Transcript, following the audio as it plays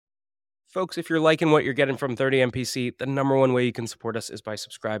Folks, if you're liking what you're getting from 30MPC, the number one way you can support us is by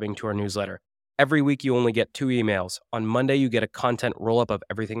subscribing to our newsletter. Every week, you only get 2 emails. On Monday, you get a content roll-up of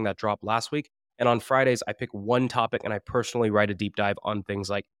everything that dropped last week. And on Fridays, I pick one topic and I personally write a deep dive on things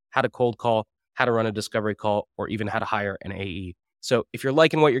like how to cold call, how to run a discovery call, or even how to hire an AE. So if you're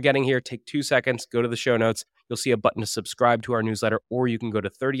liking what you're getting here, take 2 seconds, go to the show notes. You'll see a button to subscribe to our newsletter, or you can go to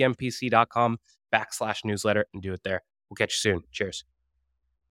 30mpc.com/newsletter and do it there. We'll catch you soon. Cheers.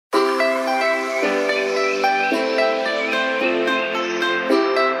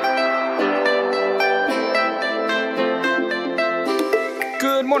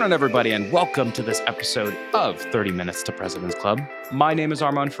 Good morning, everybody, and welcome to this episode of 30 Minutes to President's Club. My name is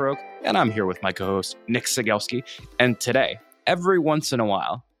Armand Farouk, and I'm here with my co-host, Nick Sigelski. And today, every once in a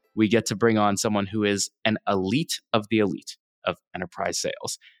while, we get to bring on someone who is an elite of the elite of enterprise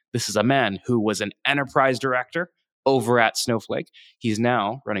sales. This is a man who was an enterprise director over at Snowflake. He's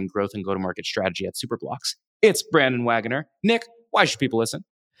now running growth and go-to-market strategy at Superblocks. It's Brandon Wagoner. Nick, why should people listen?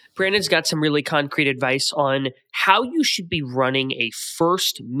 Brandon's got some really concrete advice on how you should be running a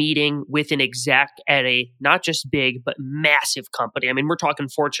first meeting with an exec at a not just big, but massive company. I mean, we're talking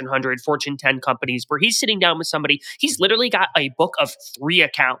Fortune 100, Fortune 10 companies where he's sitting down with somebody. He's literally got a book of 3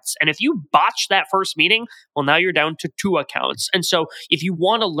 accounts. And if you botch that first meeting, well, now you're down to 2 accounts. And so if you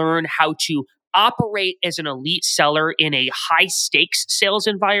want to learn how to operate as an elite seller in a high stakes sales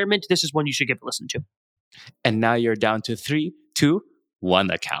environment, this is one you should give a listen to. And now you're down to 3, 2,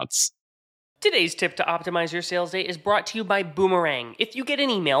 1 accounts. Today's tip to optimize your sales day is brought to you by Boomerang. If you get an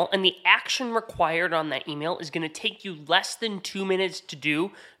email and the action required on that email is going to take you less than 2 minutes to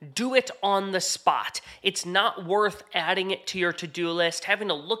do it on the spot. It's not worth adding it to your to-do list, having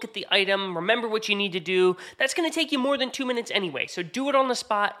to look at the item, remember what you need to do. That's going to take you more than 2 minutes anyway, so do it on the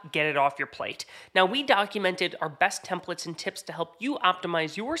spot, get it off your plate. Now, we documented our best templates and tips to help you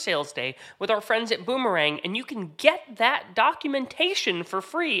optimize your sales day with our friends at Boomerang, and you can get that documentation for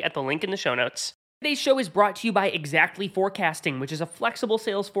free at the link in the show notes. Today's show is brought to you by Exactly Forecasting, which is a flexible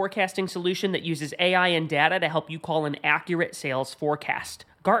sales forecasting solution that uses AI and data to help you call an accurate sales forecast.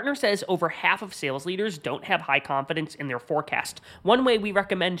 Gartner says over half of sales leaders don't have high confidence in their forecast. One way we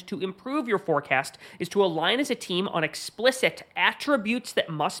recommend to improve your forecast is to align as a team on explicit attributes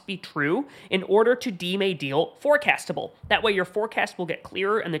that must be true in order to deem a deal forecastable. That way your forecast will get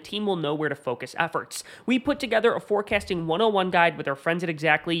clearer and the team will know where to focus efforts. We put together a forecasting 101 guide with our friends at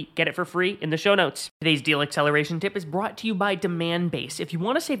Exactly. Get it for free in the show notes. Today's deal acceleration tip is brought to you by Demandbase. If you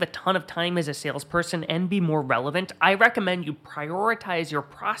want to save a ton of time as a salesperson and be more relevant, I recommend you prioritize your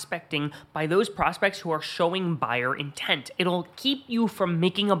prospecting by those prospects who are showing buyer intent. It'll keep you from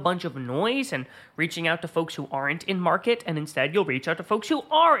making a bunch of noise and reaching out to folks who aren't in market, and instead you'll reach out to folks who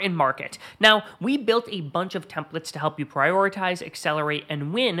are in market. Now, we built a bunch of templates to help you prioritize, accelerate,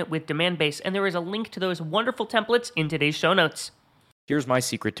 and win with Demandbase, and there is a link to those wonderful templates in today's show notes. Here's my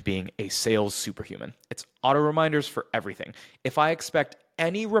secret to being a sales superhuman. It's auto reminders for everything. If I expect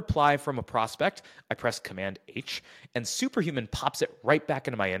any reply from a prospect, I press Command H, and Superhuman pops it right back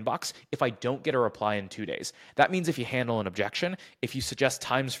into my inbox if I don't get a reply in 2 days. That means if you handle an objection, if you suggest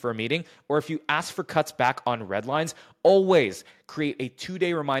times for a meeting, or if you ask for cuts back on red lines, always create a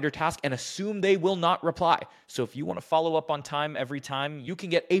 2-day reminder task and assume they will not reply. So if you want to follow up on time every time, you can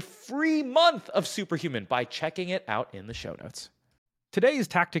get a free month of Superhuman by checking it out in the show notes. Today's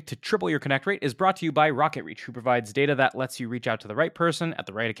tactic to triple your connect rate is brought to you by RocketReach, who provides data that lets you reach out to the right person at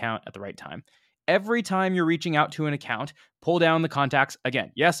the right account at the right time. Every time you're reaching out to an account, pull down the contacts.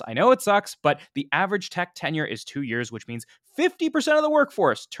 Again, yes, I know it sucks, but the average tech tenure is 2 years, which means 50% of the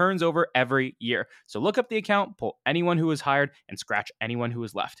workforce turns over every year. So look up the account, pull anyone who was hired, and scratch anyone who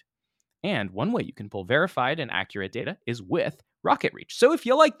was left. And one way you can pull verified and accurate data is with RocketReach. So if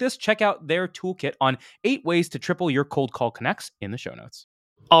you like this, check out their toolkit on 8 ways to triple your cold call connects in the show notes.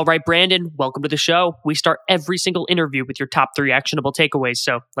 All right, Brandon, welcome to the show. We start every single interview with your top 3 actionable takeaways,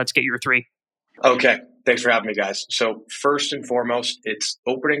 so let's get your 3. Okay, thanks for having me, guys. So first and foremost, it's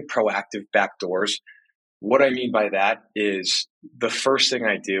opening proactive back doors. What I mean by that is the first thing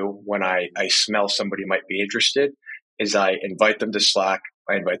I do when I smell somebody might be interested is I invite them to Slack,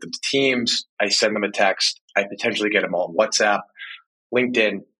 I invite them to Teams, I send them a text, I potentially get them on WhatsApp,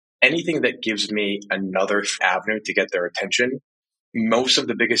 LinkedIn, anything that gives me another avenue to get their attention. Most of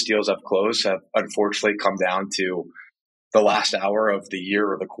the biggest deals I've closed have unfortunately come down to the last hour of the year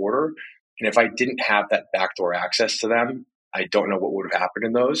or the quarter. And if I didn't have that backdoor access to them, I don't know what would have happened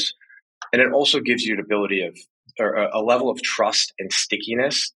in those. And it also gives you an ability of, or a level of trust and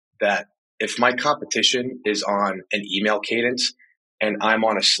stickiness that if my competition is on an email cadence and I'm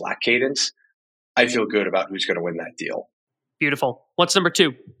on a Slack cadence, I feel good about who's going to win that deal. Beautiful. What's number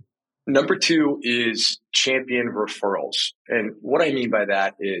 2? Number two is champion referrals. And what I mean by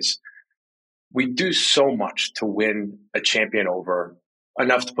that is we do so much to win a champion over,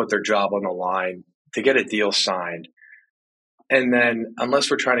 enough to put their job on the line, to get a deal signed. And then unless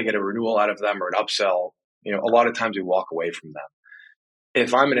we're trying to get a renewal out of them or an upsell, a lot of times we walk away from them.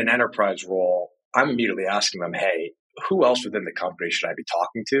 If I'm in an enterprise role, I'm immediately asking them, hey, who else within the company should I be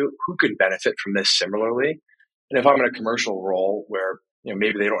talking to? Who could benefit from this similarly? And if I'm in a commercial role where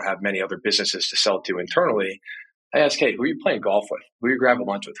maybe they don't have many other businesses to sell to internally, I ask, hey, who are you playing golf with? Who are you grabbing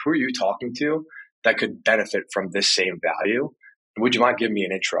lunch with? Who are you talking to that could benefit from this same value? Would you mind giving me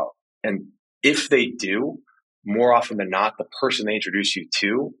an intro? And if they do, more often than not, the person they introduce you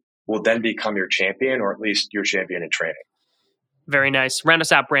to will then become your champion, or at least your champion in training. Very nice. Round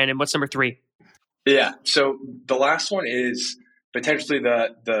us out, Brandon. What's number 3? Yeah. So the last one is potentially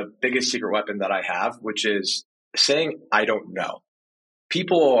the biggest secret weapon that I have, which is saying, I don't know.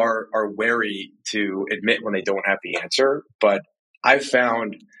 People are wary to admit when they don't have the answer, but I've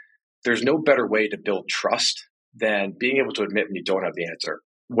found there's no better way to build trust than being able to admit when you don't have the answer.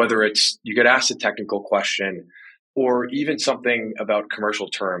 Whether it's you get asked a technical question or even something about commercial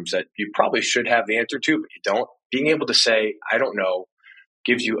terms that you probably should have the answer to, but you don't. Being able to say, I don't know,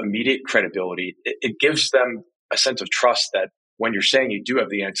 gives you immediate credibility. It gives them a sense of trust that when you're saying you do have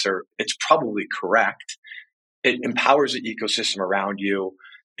the answer, it's probably correct. It empowers the ecosystem around you.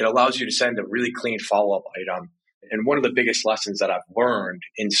 It allows you to send a really clean follow-up item. And one of the biggest lessons that I've learned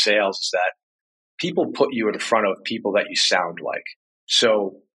in sales is that people put you in front of people that you sound like.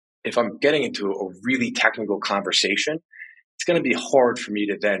 So if I'm getting into a really technical conversation, it's going to be hard for me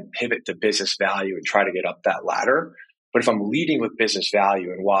to then pivot to business value and try to get up that ladder. But if I'm leading with business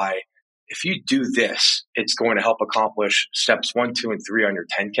value and why, if you do this, it's going to help accomplish steps 1, 2, and 3 on your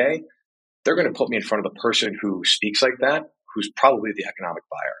 10K, they're going to put me in front of the person who speaks like that, who's probably the economic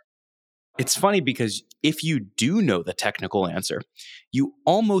buyer. It's funny because if you do know the technical answer, you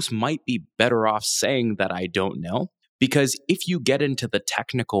almost might be better off saying that I don't know, because if you get into the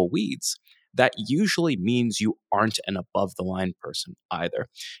technical weeds, that usually means you aren't an above the line person either.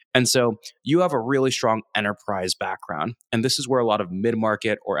 And so you have a really strong enterprise background, and this is where a lot of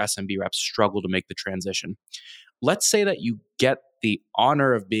mid-market or SMB reps struggle to make the transition. Let's say that you get the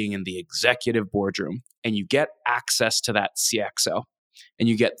honor of being in the executive boardroom and you get access to that CXO and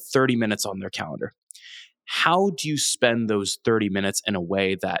you get 30 minutes on their calendar. How do you spend those 30 minutes in a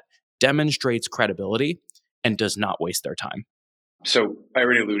way that demonstrates credibility and does not waste their time? So I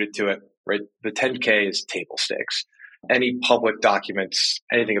already alluded to it, right? The 10K is table stakes. Any public documents,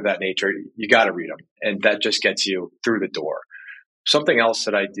 anything of that nature, you got to read them. And that just gets you through the door. Something else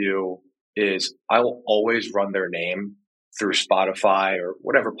that I do is I will always run their name through Spotify or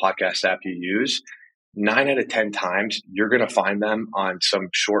whatever podcast app you use. 9 out of 10 times, you're going to find them on some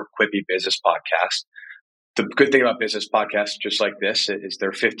short, quippy business podcast. The good thing about business podcasts just like this is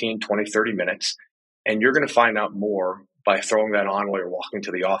they're 15, 20, 30 minutes. And you're going to find out more by throwing that on while you're walking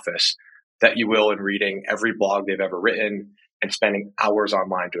to the office that you will in reading every blog they've ever written and spending hours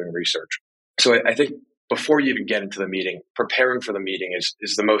online doing research. So I think before you even get into the meeting, preparing for the meeting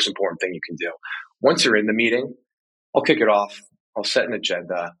is the most important thing you can do. Once you're in the meeting, I'll kick it off. I'll set an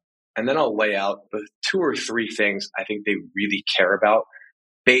agenda, and then I'll lay out the 2 or 3 things I think they really care about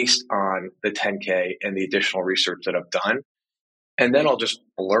based on the 10K and the additional research that I've done. And then I'll just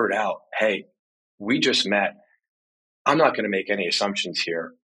blurt out, hey, we just met. I'm not going to make any assumptions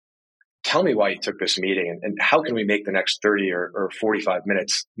here. Tell me why you took this meeting and how can we make the next 30 or 45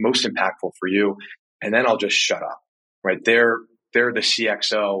 minutes most impactful for you? And then I'll just shut up, right? They're the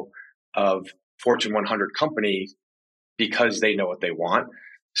CXO of Fortune 100 company because they know what they want.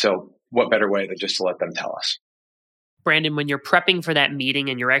 So what better way than just to let them tell us? Brandon, when you're prepping for that meeting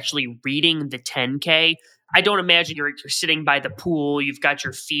and you're actually reading the 10K, I don't imagine you're sitting by the pool, you've got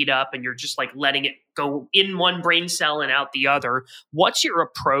your feet up, and you're just like letting it go in one brain cell and out the other. What's your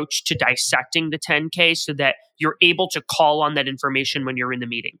approach to dissecting the 10K so that you're able to call on that information when you're in the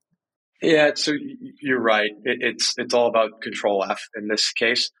meeting? Yeah, so you're right. It's all about control F in this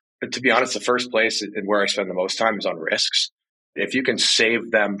case. But to be honest, the first place and where I spend the most time is on risks. If you can save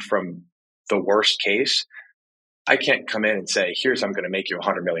them from the worst case, I can't come in and say, here's how I'm going to make you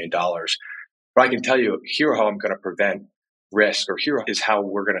 $100 million. But I can tell you, here how I'm going to prevent risk, or here is how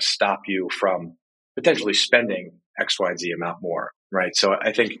we're going to stop you from potentially spending X, Y, and Z amount more, right? So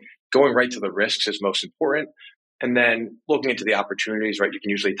I think going right to the risks is most important. And then looking into the opportunities, right? You can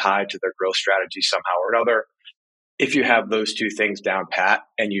usually tie to their growth strategy somehow or another. If you have those 2 things down pat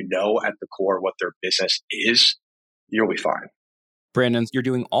and you know at the core what their business is, you'll be fine. Brandon, you're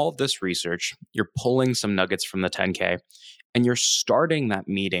doing all of this research, you're pulling some nuggets from the 10K, and you're starting that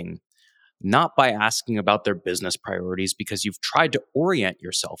meeting not by asking about their business priorities because you've tried to orient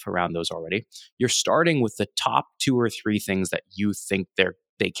yourself around those already. You're starting with the top 2 or 3 things that you think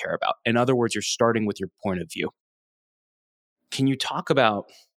they care about. In other words, you're starting with your point of view. Can you talk about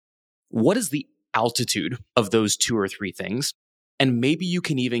what is the altitude of those 2 or 3 things? And maybe you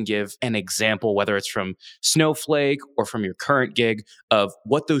can even give an example, whether it's from Snowflake or from your current gig, of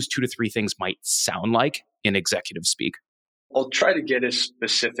what those 2 to 3 things might sound like in executive speak. I'll try to get as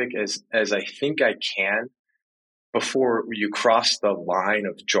specific as I think I can before you cross the line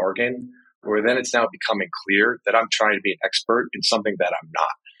of jargon, where then it's now becoming clear that I'm trying to be an expert in something that I'm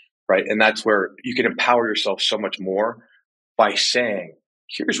not, right? And that's where you can empower yourself so much more by saying,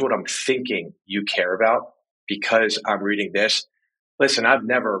 here's what I'm thinking you care about because I'm reading this. Listen, I've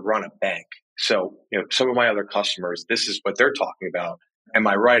never run a bank. So, some of my other customers, this is what they're talking about. Am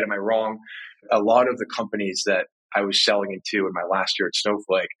I right? Am I wrong? A lot of the companies that I was selling into in my last year at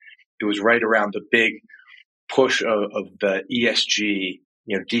Snowflake, it was right around the big push of the ESG,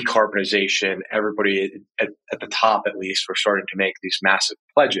 decarbonization. Everybody at the top, at least, were starting to make these massive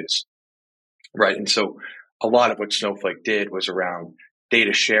pledges, right? And so a lot of what Snowflake did was around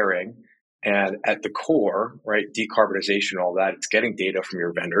data sharing. And at the core, right, decarbonization, all that, it's getting data from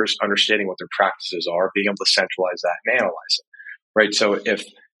your vendors, understanding what their practices are, being able to centralize that and analyze it, right? So if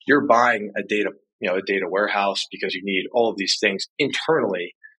you're buying a data warehouse because you need all of these things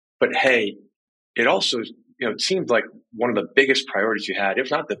internally, but hey, it also, it seemed like one of the biggest priorities you had, if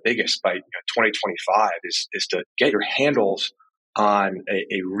not the biggest by 2025, is to get your handles on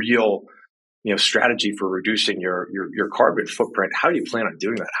a real strategy for reducing your carbon footprint. How do you plan on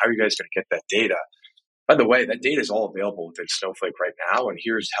doing that? How are you guys going to get that data? By the way, that data is all available within Snowflake right now, and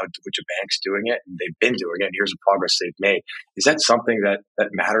here's which a bank's doing it, and they've been doing it, and here's the progress they've made. Is that something that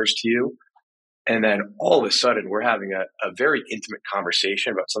matters to you? And then all of a sudden, we're having a very intimate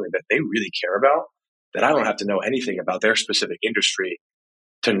conversation about something that they really care about, that I don't have to know anything about their specific industry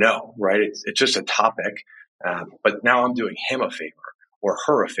to know, right? It's just a topic, but now I'm doing him a favor or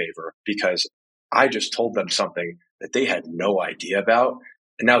her a favor because I just told them something that they had no idea about.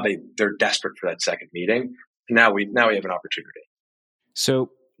 And now they're desperate for that second meeting. And now we have an opportunity.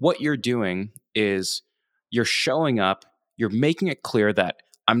 So what you're doing is you're showing up, you're making it clear that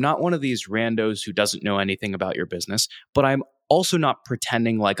I'm not one of these randos who doesn't know anything about your business, but I'm also not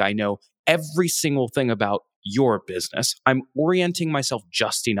pretending like I know every single thing about your business. I'm orienting myself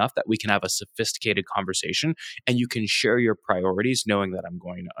just enough that we can have a sophisticated conversation and you can share your priorities knowing that I'm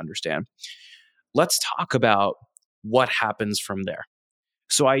going to understand. Let's talk about what happens from there.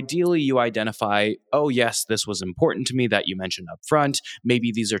 So ideally, you identify, oh, yes, this was important to me that you mentioned up front.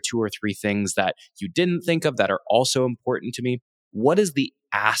 Maybe these are 2 or 3 things that you didn't think of that are also important to me. What is the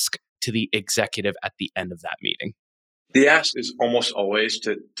ask to the executive at the end of that meeting? The ask is almost always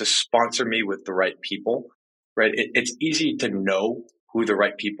to sponsor me with the right people, right? It's easy to know who the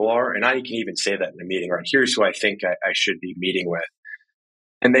right people are. And I can even say that in a meeting, right? Here's who I think I should be meeting with.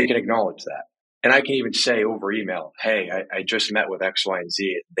 And they can acknowledge that. And I can even say over email, hey, I just met with X, Y, and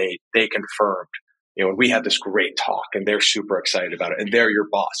Z. They confirmed, we had this great talk and they're super excited about it. And they're your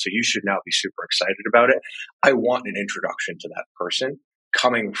boss. So you should now be super excited about it. I want an introduction to that person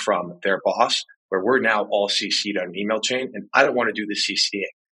coming from their boss, where we're now all CC'd on an email chain. And I don't want to do the CCing.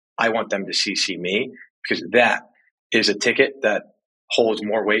 I want them to CC me because that is a ticket that holds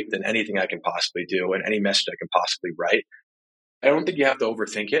more weight than anything I can possibly do and any message I can possibly write. I don't think you have to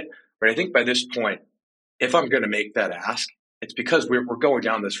overthink it, but I think by this point, if I'm going to make that ask, it's because we're going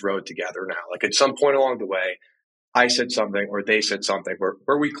down this road together now. Like at some point along the way, I said something or they said something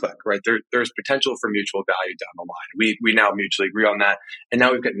where we click, right? There's potential for mutual value down the line. We now mutually agree on that. And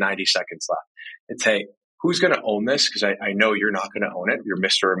now we've got 90 seconds left. It's, hey, who's going to own this? Because I know you're not going to own it. You're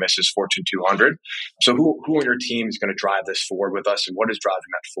Mr. or Mrs. Fortune 200. So who on your team is going to drive this forward with us? And what does driving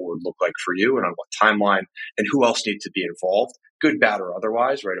that forward look like for you? And on what timeline? And who else needs to be involved? Good, bad, or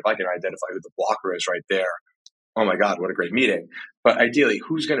otherwise, right? If I can identify who the blocker is right there, oh my God, what a great meeting. But ideally,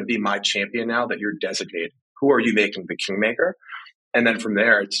 who's going to be my champion now that you're designated? Who are you making the kingmaker? And then from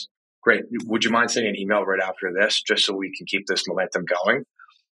there, it's great. Would you mind sending an email right after this just so we can keep this momentum going?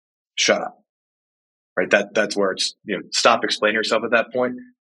 Shut up. Right? That's where it's, stop explaining yourself at that point.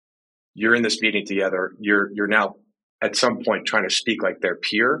 You're in this meeting together. You're now at some point trying to speak like their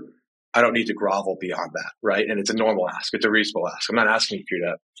peer. I don't need to grovel beyond that, right? And it's a normal ask. It's a reasonable ask. I'm not asking for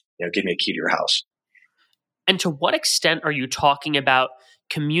you to, give me a key to your house. And to what extent are you talking about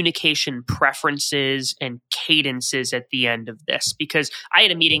communication preferences and cadences at the end of this? Because I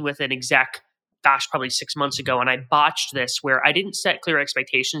had a meeting with an exec, probably 6 months ago, and I botched this where I didn't set clear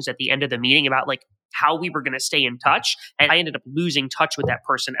expectations at the end of the meeting about like how we were going to stay in touch. And I ended up losing touch with that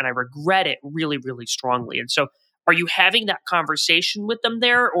person, and I regret it really, really strongly. And so are you having that conversation with them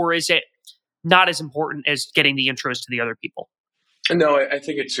there, or is it not as important as getting the intros to the other people? No, I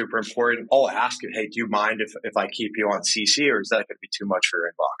think it's super important. I'll ask it, hey, do you mind if I keep you on CC, or is that going to be too much for your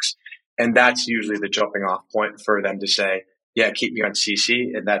inbox? And that's usually the jumping off point for them to say, yeah, keep me on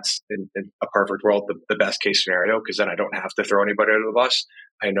CC. And that's in a perfect world, the best case scenario, because then I don't have to throw anybody under the bus.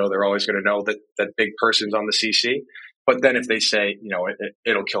 I know they're always going to know that big person's on the CC. But then if they say,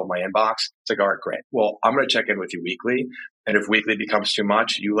 it'll kill my inbox, it's like, all right, great. Well, I'm going to check in with you weekly. And if weekly becomes too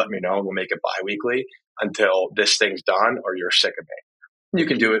much, you let me know and we'll make it bi-weekly until this thing's done or you're sick of me. You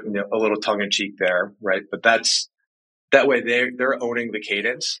can do it in a little tongue in cheek there, right? But that way they're owning the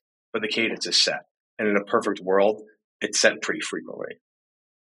cadence, but the cadence is set. And in a perfect world, it's set pretty frequently.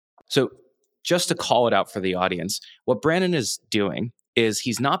 So just to call it out for the audience, what Brandon is doing is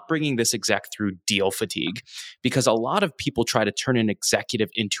he's not bringing this exec through deal fatigue, because a lot of people try to turn an executive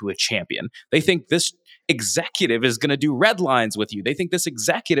into a champion. They think this executive is going to do red lines with you. They think this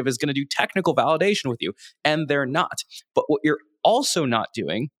executive is going to do technical validation with you, and they're not. But what you're also not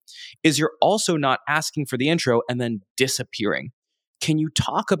doing is you're also not asking for the intro and then disappearing. Can you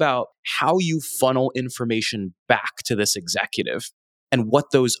talk about how you funnel information back to this executive and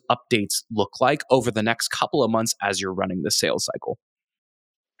what those updates look like over the next couple of months as you're running the sales cycle?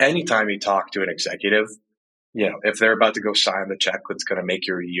 Anytime you talk to an executive, if they're about to go sign the check that's going to make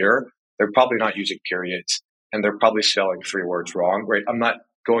your year, they're probably not using periods and they're probably spelling 3 words wrong, right? I'm not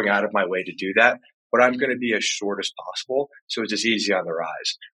going out of my way to do that, but I'm going to be as short as possible so it's as easy on their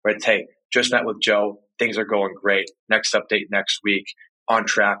eyes, right? Hey, just met with Joe. Things are going great. Next update next week, on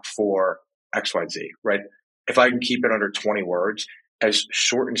track for XYZ, right? If I can keep it under 20 words, as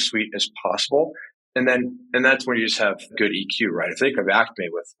short and sweet as possible, and that's when you just have good EQ, right? If they come back to me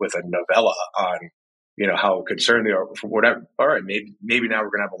with a novella on, how concerned they are for whatever, all right, maybe now we're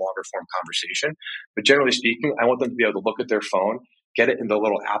going to have a longer form conversation. But generally speaking, I want them to be able to look at their phone, get it in the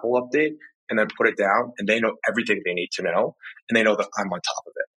little Apple update, and then put it down, and they know everything they need to know, and they know that I'm on top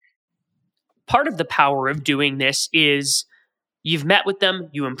of it. Part of the power of doing this is you've met with them,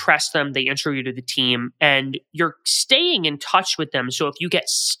 you impress them, they intro you to the team, and you're staying in touch with them. So if you get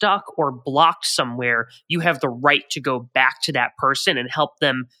stuck or blocked somewhere, you have the right to go back to that person and help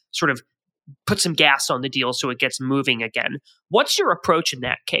them sort of put some gas on the deal so it gets moving again. What's your approach in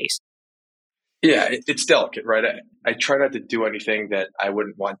that case? Yeah, it's delicate, right? I try not to do anything that I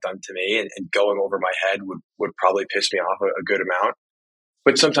wouldn't want done to me, and going over my head would probably piss me off a good amount.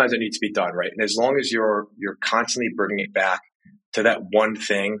 But sometimes it needs to be done, right? And as long as you're constantly bringing it back to that one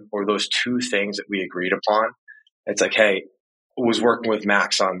thing or those 2 things that we agreed upon, it's like, hey, I was working with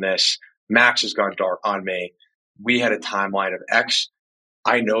Max on this. Max has gone dark on me. We had a timeline of X.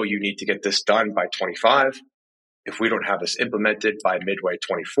 I know you need to get this done by 25. If we don't have this implemented by midway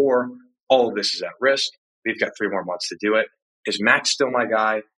 24, all of this is at risk. We've got 3 more months to do it. Is Max still my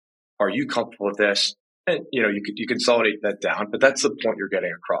guy? Are you comfortable with this? And, you consolidate that down, but that's the point you're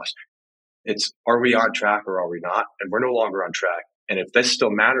getting across. It's, are we on track or are we not? And we're no longer on track. And if this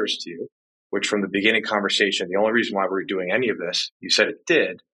still matters to you, which from the beginning conversation, the only reason why we're doing any of this, you said it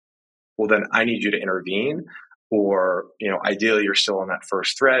did, well, then I need you to intervene. Or, ideally you're still on that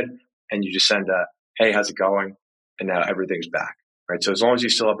first thread and you just send a, hey, how's it going? And now everything's back, right? So as long as you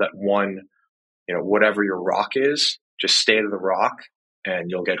still have that one, whatever your rock is, just stay to the rock and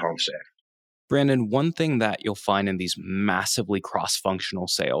you'll get home safe. Brandon, one thing that you'll find in these massively cross-functional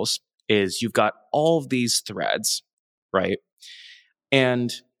sales is you've got all of these threads, right?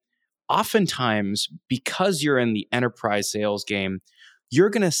 And oftentimes, because you're in the enterprise sales game, you're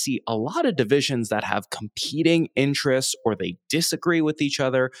going to see a lot of divisions that have competing interests, or they disagree with each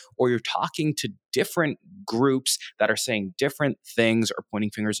other, or you're talking to different groups that are saying different things or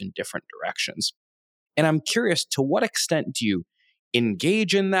pointing fingers in different directions. And I'm curious, to what extent do you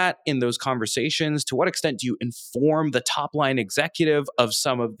engage in those conversations? To what extent do you inform the top line executive of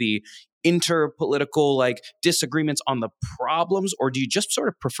some of the interpolitical disagreements on the problems, or do you just sort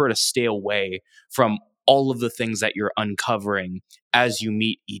of prefer to stay away from all of the things that you're uncovering as you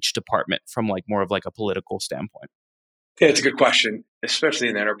meet each department from more of a political standpoint? Yeah, it's a good question, especially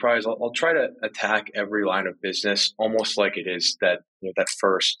in enterprise. I'll try to attack every line of business almost like it is that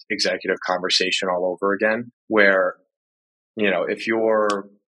first executive conversation all over again, where if you're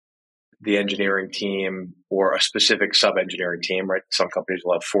the engineering team or a specific sub-engineering team, right? Some companies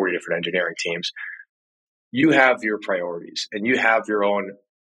will have 40 different engineering teams. You have your priorities and you have your own,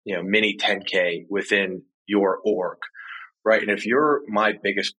 mini 10K within your org, right? And if you're my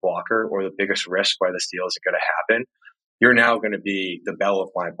biggest blocker or the biggest risk why this deal isn't going to happen, you're now going to be the belle of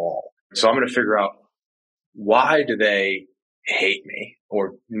my ball. So I'm going to figure out why do they hate me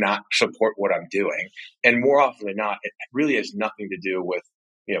or not support what I'm doing? And more often than not, it really has nothing to do with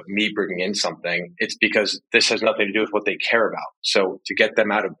me bringing in something. It's because this has nothing to do with what they care about. So to get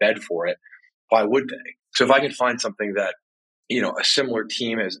them out of bed for it, why would they? So if I can find something that, a similar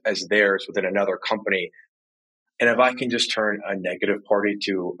team as theirs within another company, and if I can just turn a negative party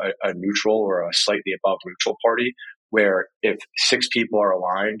to a neutral or a slightly above neutral party, where if 6 people are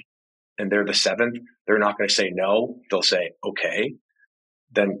aligned and they're the 7th, they're not going to say no. They'll say, okay,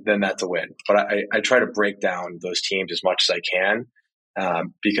 then that's a win. But I try to break down those teams as much as I can,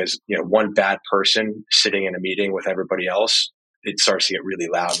 because, one bad person sitting in a meeting with everybody else, it starts to get really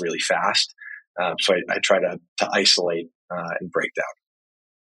loud, really fast. So I try to isolate and break down.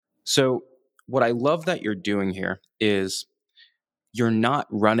 So what I love that you're doing here is you're not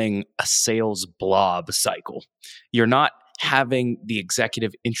running a sales blob cycle. You're not having the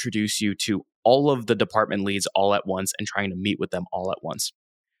executive introduce you to all of the department leads all at once and trying to meet with them all at once.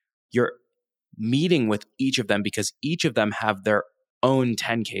 You're meeting with each of them because each of them have their own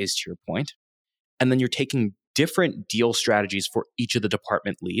 10Ks, to your point. And then you're taking different deal strategies for each of the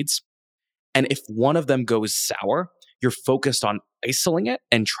department leads. And if one of them goes sour, you're focused on isolating it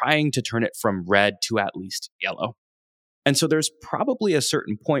and trying to turn it from red to at least yellow. And so there's probably a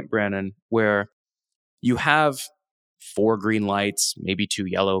certain point, Brandon, where you have 4 green lights, maybe 2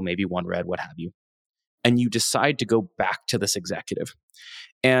 yellow, maybe 1 red, what have you. And you decide to go back to this executive.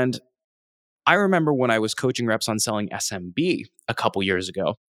 And I remember when I was coaching reps on selling SMB a couple years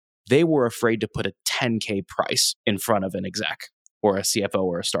ago, they were afraid to put a 10K price in front of an exec or a CFO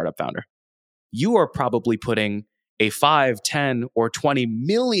or a startup founder. You are probably putting a $5, $10, or $20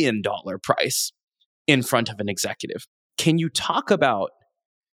 million price in front of an executive. Can you talk about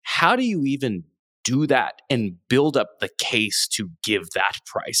how do you even do that and build up the case to give that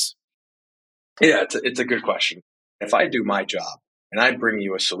price? Yeah, it's a good question. If I do my job and I bring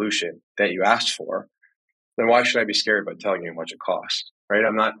you a solution that you asked for, then why should I be scared about telling you how much it costs, right?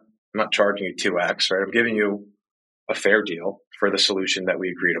 I'm not charging you 2x, right? I'm giving you a fair deal for the solution that we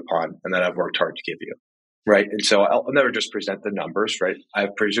agreed upon and that I've worked hard to give you, right? And so I'll never just present the numbers, right?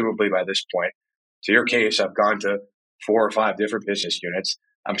 I've presumably by this point, to your case, I've gone to 4 or 5 different business units.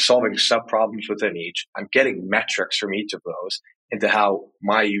 I'm solving sub problems within each. I'm getting metrics from each of those into how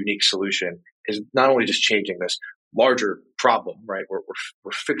my unique solution is not only just changing this larger problem, right?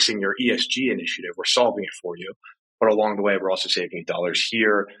 We're fixing your ESG initiative. We're solving it for you. But along the way, we're also saving you dollars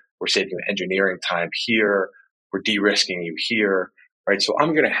here. We're saving you engineering time here. We're de-risking you here, right? So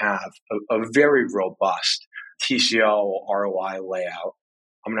I'm going to have a very robust TCO ROI layout.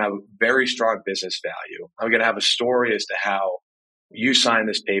 I'm going to have a very strong business value. I'm going to have a story as to how you sign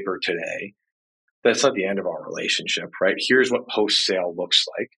this paper today. That's not the end of our relationship, right? Here's what post-sale looks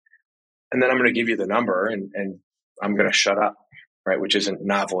like. And then I'm going to give you the number and I'm going to shut up, right? Which isn't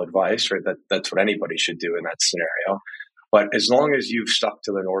novel advice, right? That's what anybody should do in that scenario. But as long as you've stuck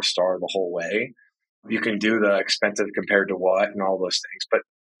to the North Star the whole way, you can do the expensive compared to what and all those things, but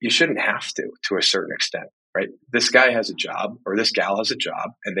you shouldn't have to a certain extent, right? This guy has a job or this gal has a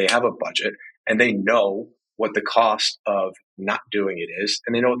job and they have a budget and they know what the cost of not doing it is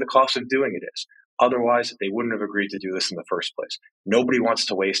and they know what the cost of doing it is. Otherwise, they wouldn't have agreed to do this in the first place. Nobody wants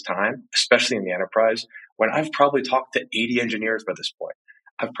to waste time, especially in the enterprise, when I've probably talked to 80 engineers by this point.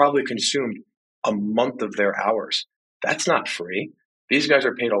 I've probably consumed a month of their hours. That's not free. These guys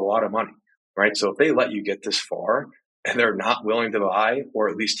are paid a lot of money, right? So if they let you get this far and they're not willing to buy or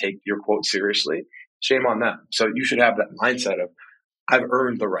at least take your quote seriously, shame on them. So you should have that mindset of, I've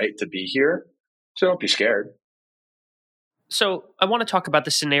earned the right to be here, so don't be scared. So I want to talk about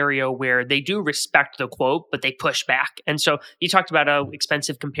the scenario where they do respect the quote, but they push back. And so you talked about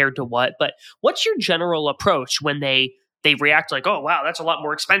expensive compared to what, but what's your general approach when they react like, oh, wow, that's a lot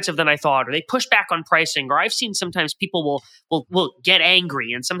more expensive than I thought, or they push back on pricing, or I've seen sometimes people will get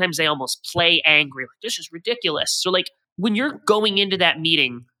angry and sometimes they almost play angry. Like, this is ridiculous. So like when you're going into that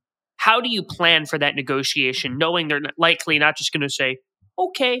meeting, how do you plan for that negotiation, knowing they're likely not just going to say,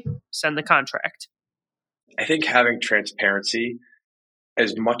 okay, send the contract? I think having transparency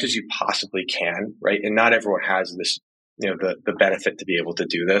as much as you possibly can, right? And not everyone has this, the benefit to be able to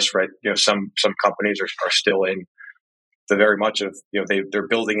do this, right? Some companies are still in the very much of, they're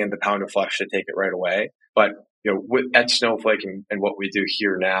building in the pound of flesh to take it right away. But, at Snowflake and what we do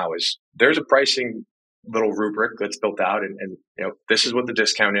here now is there's a pricing little rubric that's built out and this is what the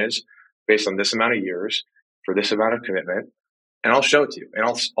discount is based on this amount of years for this amount of commitment. And I'll show it to you, and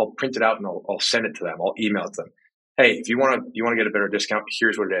I'll print it out, and I'll send it to them. I'll email it to them. Hey, if you want to get a better discount,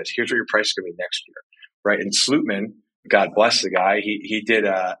 here's what it is. Here's what your price is going to be next year, right? And Slootman, God bless the guy, he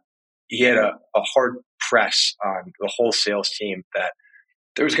had a hard press on the whole sales team that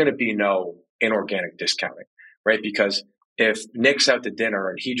there's going to be no inorganic discounting, right? Because if Nick's out to dinner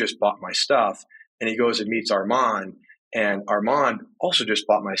and he just bought my stuff and he goes and meets Armand, and Armand also just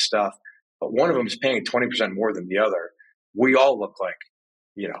bought my stuff, but one of them is paying 20% more than the other, we all look like,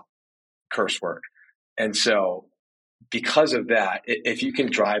 curse word. And so because of that, if you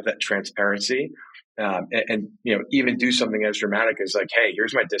can drive that transparency, and even do something as dramatic as like, hey,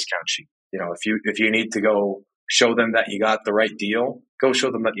 here's my discount sheet. If you need to go show them that you got the right deal, go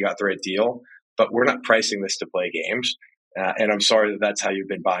show them that you got the right deal. But we're not pricing this to play games. And I'm sorry that that's how you've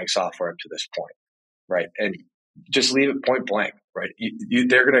been buying software up to this point, right? And just leave it point blank, right?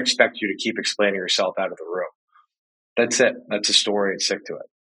 They're going to expect you to keep explaining yourself out of the room. That's it. That's a story, and stick to it.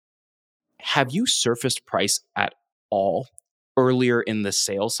 Have you surfaced price at all earlier in the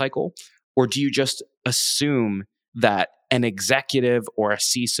sales cycle? Or do you just assume that an executive or a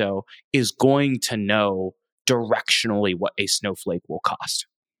CISO is going to know directionally what a snowflake will cost?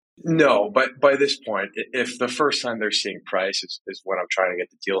 No, but by this point, if the first time they're seeing price is when I'm trying to get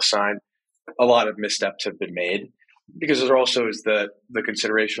the deal signed, a lot of missteps have been made, because there also is the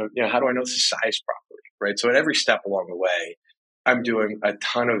consideration of, how do I know this is sized properly, right? So at every step along the way, I'm doing a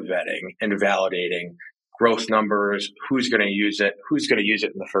ton of vetting and validating growth numbers, who's going to use it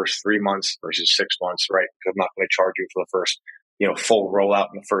in the first 3 months versus 6 months, right? Because I'm not going to charge you for the first, full rollout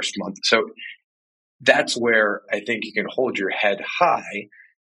in the first month. So that's where I think you can hold your head high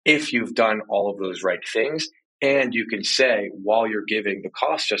if you've done all of those right things. And you can say, while you're giving the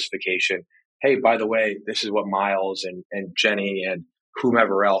cost justification, hey, by the way, this is what Miles and Jenny and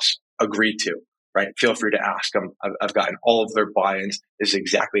whomever else agreed to, right? Feel free to ask them. I've gotten all of their buy-ins. This is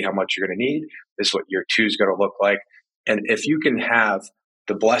exactly how much you're going to need. This is what year 2 is going to look like. And if you can have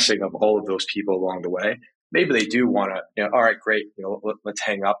the blessing of all of those people along the way, maybe they do want to, all right, great. Let's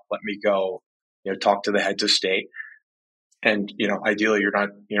hang up. Let me go, talk to the heads of state. And, ideally you're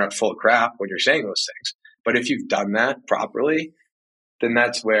not full of crap when you're saying those things. But if you've done that properly, then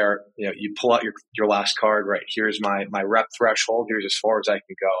that's where, you pull out your last card, right? Here's my rep threshold. Here's as far as I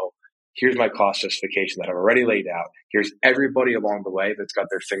can go. Here's my cost justification that I've already laid out. Here's everybody along the way that's got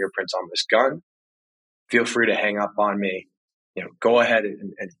their fingerprints on this gun. Feel free to hang up on me. Go ahead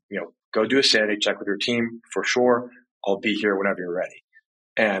and go do a sanity check with your team for sure. I'll be here whenever you're ready.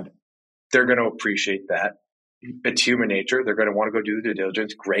 And they're going to appreciate that. It's human nature. They're going to want to go do the due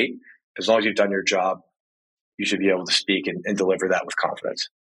diligence. Great. As long as you've done your job, you should be able to speak and deliver that with confidence.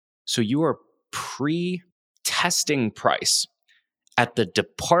 So you are pre-testing price at the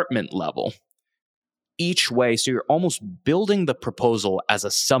department level each way. So you're almost building the proposal as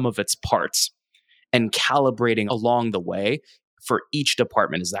a sum of its parts and calibrating along the way for each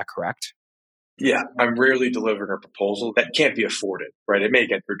department. Is that correct? Yeah, I'm rarely delivering a proposal that can't be afforded, right? It may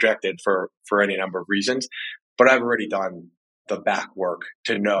get rejected for any number of reasons, but I've already done the back work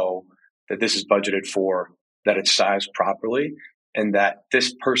to know that this is budgeted for, that it's sized properly, and that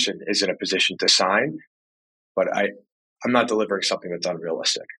this person is in a position to sign. But I'm not delivering something that's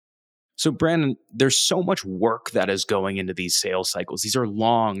unrealistic. So Brandon, there's so much work that is going into these sales cycles. These are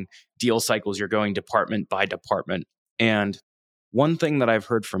long deal cycles. You're going department by department. And one thing that I've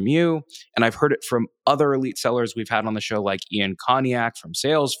heard from you, and I've heard it from other elite sellers we've had on the show, like Ian Cognac from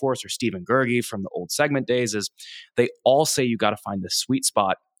Salesforce or Stephen Gerge from the old segment days, is they all say you got to find the sweet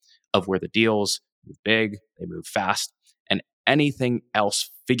spot of where the deals move big, they move fast, and anything else,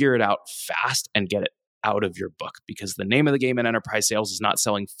 figure it out fast and get it out of your book, because the name of the game in enterprise sales is not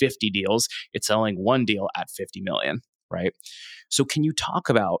selling 50 deals, it's selling one deal at 50 million, right? So can you talk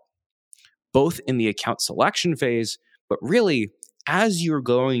about both in the account selection phase, but really as you're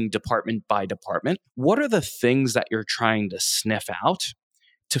going department by department, what are the things that you're trying to sniff out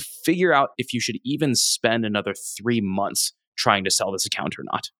to figure out if you should even spend another 3 months trying to sell this account or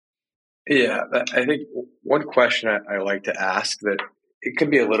not? Yeah, I think one question I like to ask, that it can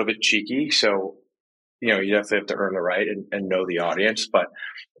be a little bit cheeky. So, you definitely have to earn the right and know the audience. But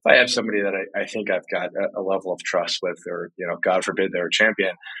if I have somebody that I think I've got a level of trust with, or, God forbid they're a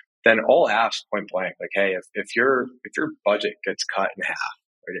champion, then I'll ask point blank, like, hey, if your budget gets cut in half,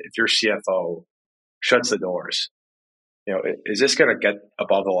 right? If your CFO shuts the doors, is this going to get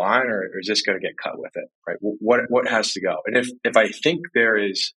above the line, or is this going to get cut with it, right? What has to go? And if I think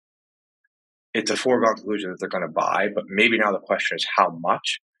it's a foregone conclusion that they're going to buy, but maybe now the question is how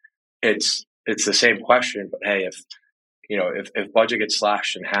much. It's the same question, but hey, if budget gets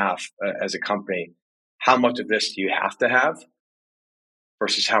slashed in half as a company, how much of this do you have to have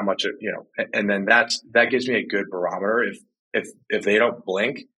versus how much, and then that gives me a good barometer. If they don't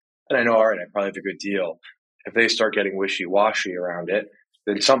blink, and I know, all right, I probably have a good deal. If they start getting wishy-washy around it,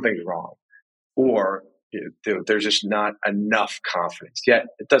 then something's wrong. Or there's just not enough confidence yet.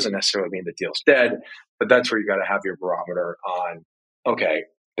 It doesn't necessarily mean the deal's dead, but that's where you got to have your barometer on, okay,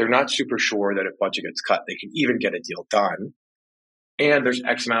 they're not super sure that if budget gets cut, they can even get a deal done. And there's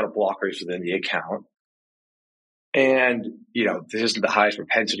X amount of blockers within the account. And, this isn't the highest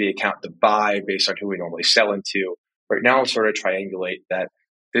propensity account to buy based on who we normally sell into. Right now, I'm sort of triangulate that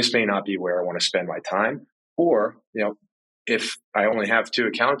this may not be where I want to spend my time. Or, if I only have 2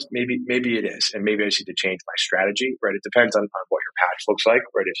 accounts, maybe it is. And maybe I just need to change my strategy, right? It depends on what your patch looks like,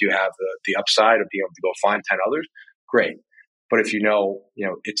 right? If you have the upside of being able to go find 10 others, great. But if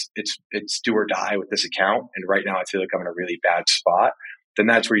it's do or die with this account, and right now I feel like I'm in a really bad spot, then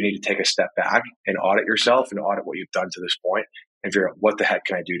that's where you need to take a step back and audit yourself and audit what you've done to this point and figure out what the heck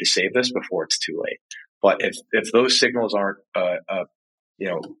can I do to save this before it's too late. But if those signals aren't a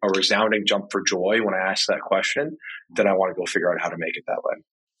resounding jump for joy when I ask that question, then I want to go figure out how to make it that way.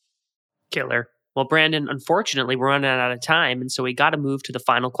 Killer. Well, Brandon, unfortunately, we're running out of time, and so we got to move to the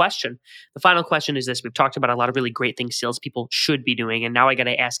final question. The final question is this. We've talked about a lot of really great things salespeople should be doing, and now I got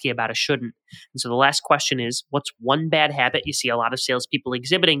to ask you about a shouldn't. And so the last question is, what's one bad habit you see a lot of salespeople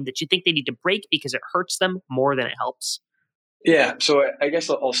exhibiting that you think they need to break because it hurts them more than it helps? Yeah, so I guess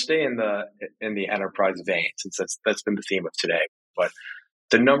I'll stay in the enterprise vein, since that's been the theme of today. But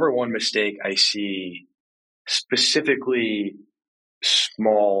the number one mistake I see, specifically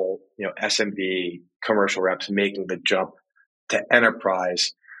small, SMB commercial reps making the jump to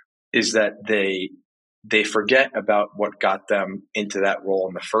enterprise, is that they forget about what got them into that role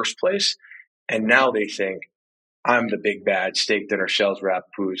in the first place. And now they think, I'm the big bad steak dinner sales rep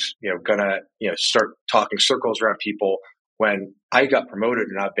who's, gonna, start talking circles around people, when I got promoted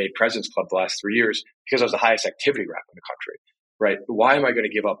and I've made President's Club the last 3 years because I was the highest activity rep in the country, right? Why am I going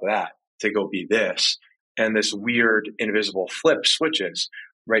to give up that to go be this? And this weird invisible flip switches,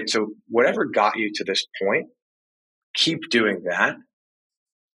 right? So whatever got you to this point, keep doing that.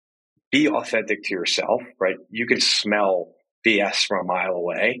 Be authentic to yourself, right? You can smell BS from a mile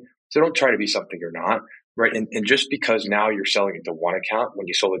away. So don't try to be something you're not, right? And just because now you're selling into one account when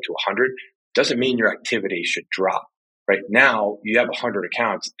you sold it to 100 doesn't mean your activity should drop, right? Now you have 100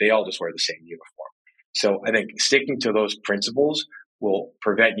 accounts. They all just wear the same uniform. So I think sticking to those principles will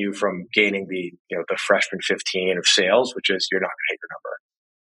prevent you from gaining the freshman 15 of sales, which is you're not going to hit your number.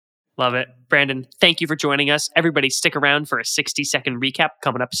 Love it. Brandon, thank you for joining us. Everybody stick around for a 60-second recap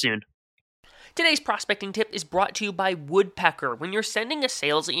coming up soon. Today's prospecting tip is brought to you by Woodpecker. When you're sending a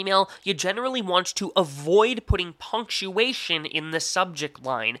sales email, you generally want to avoid putting punctuation in the subject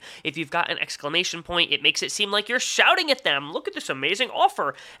line. If you've got an exclamation point, it makes it seem like you're shouting at them, look at this amazing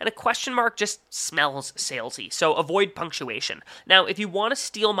offer, and a question mark just smells salesy, so avoid punctuation. Now, if you want to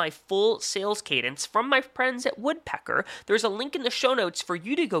steal my full sales cadence from my friends at Woodpecker, there's a link in the show notes for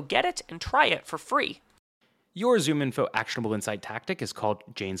you to go get it and try it for free. Your ZoomInfo actionable insight tactic is called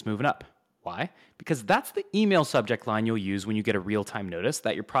Jane's Moving Up. Why? Because that's the email subject line you'll use when you get a real-time notice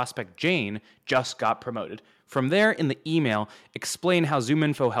that your prospect Jane just got promoted. From there, in the email, explain how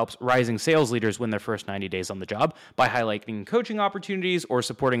ZoomInfo helps rising sales leaders win their first 90 days on the job by highlighting coaching opportunities or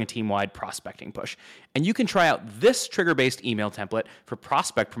supporting a team-wide prospecting push. And you can try out this trigger-based email template for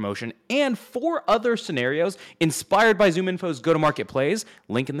prospect promotion and 4 other scenarios inspired by ZoomInfo's go-to-market plays,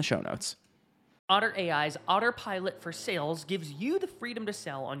 link in the show notes. Otter AI's Autopilot for Sales gives you the freedom to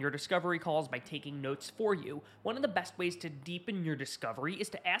sell on your discovery calls by taking notes for you. One of the best ways to deepen your discovery is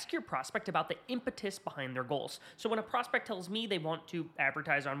to ask your prospect about the impetus behind their goals. So when a prospect tells me they want to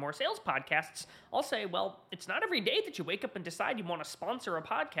advertise on more sales podcasts, I'll say, well, it's not every day that you wake up and decide you want to sponsor a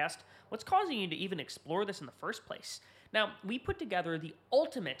podcast. What's causing you to even explore this in the first place? Now, we put together the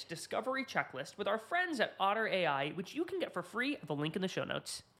ultimate discovery checklist with our friends at Otter AI, which you can get for free at the link in the show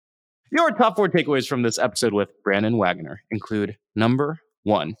notes. Your top 4 takeaways from this episode with Brandon Wagoner include: number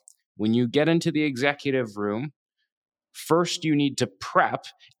 1, when you get into the executive room, first you need to prep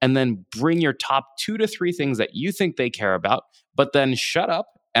and then bring your top 2 to 3 things that you think they care about, but then shut up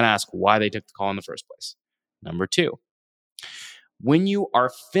and ask why they took the call in the first place. Number 2, when you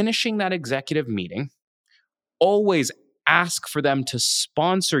are finishing that executive meeting, always ask for them to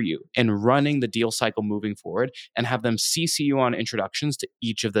sponsor you in running the deal cycle moving forward and have them CC you on introductions to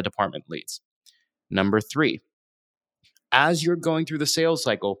each of the department leads. Number 3, as you're going through the sales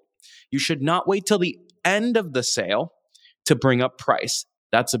cycle, you should not wait till the end of the sale to bring up price.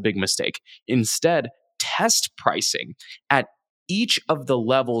 That's a big mistake. Instead, test pricing at each of the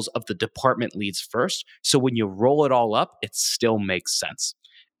levels of the department leads first, so when you roll it all up, it still makes sense.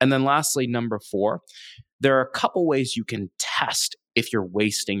 And then lastly, number 4, there are a couple ways you can test if you're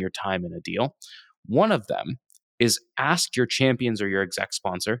wasting your time in a deal. One of them is ask your champions or your exec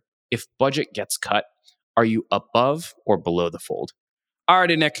sponsor, if budget gets cut, Are you above or below the fold?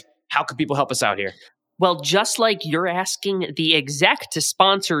 Alrighty, Nick, how can people help us out here? Well, just like you're asking the exec to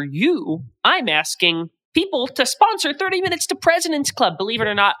sponsor you, I'm asking people to sponsor 30 Minutes to President's Club. Believe it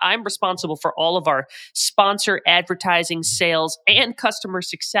or not, I'm responsible for all of our sponsor advertising, sales, and customer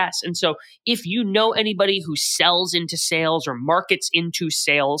success. And so if you know anybody who sells into sales or markets into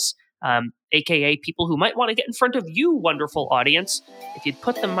sales, aka people who might want to get in front of you, wonderful audience, if you'd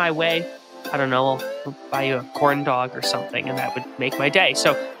put them my way, I don't know, I'll buy you a corn dog or something, and that would make my day.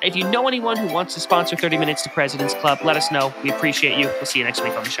 So if you know anyone who wants to sponsor 30 Minutes to President's Club, let us know. We appreciate you. We'll see you next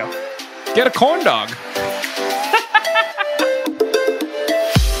week on the show. Get a corn dog.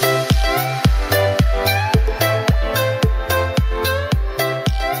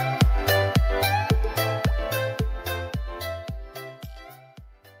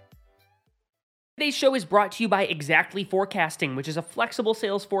 Today's show is brought to you by Exactly Forecasting, which is a flexible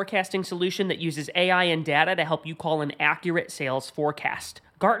sales forecasting solution that uses AI and data to help you call an accurate sales forecast.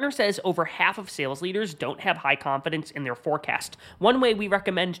 Gartner says over half of sales leaders don't have high confidence in their forecast. One way we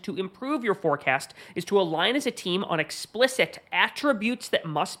recommend to improve your forecast is to align as a team on explicit attributes that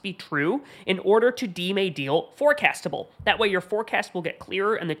must be true in order to deem a deal forecastable. That way your forecast will get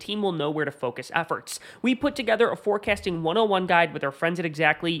clearer and the team will know where to focus efforts. We put together a forecasting 101 guide with our friends at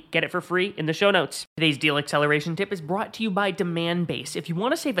Exactly. Get it for free in the show notes. Today's deal acceleration tip is brought to you by Demandbase. If you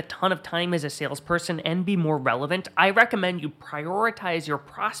want to save a ton of time as a salesperson and be more relevant, I recommend you prioritize your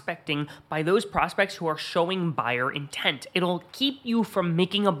prospecting by those prospects who are showing buyer intent. It'll keep you from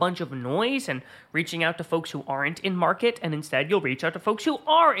making a bunch of noise and reaching out to folks who aren't in market, and instead you'll reach out to folks who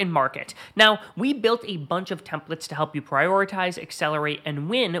are in market. Now, we built a bunch of templates to help you prioritize, accelerate, and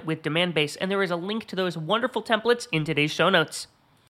win with Demandbase, and there is a link to those wonderful templates in today's show notes.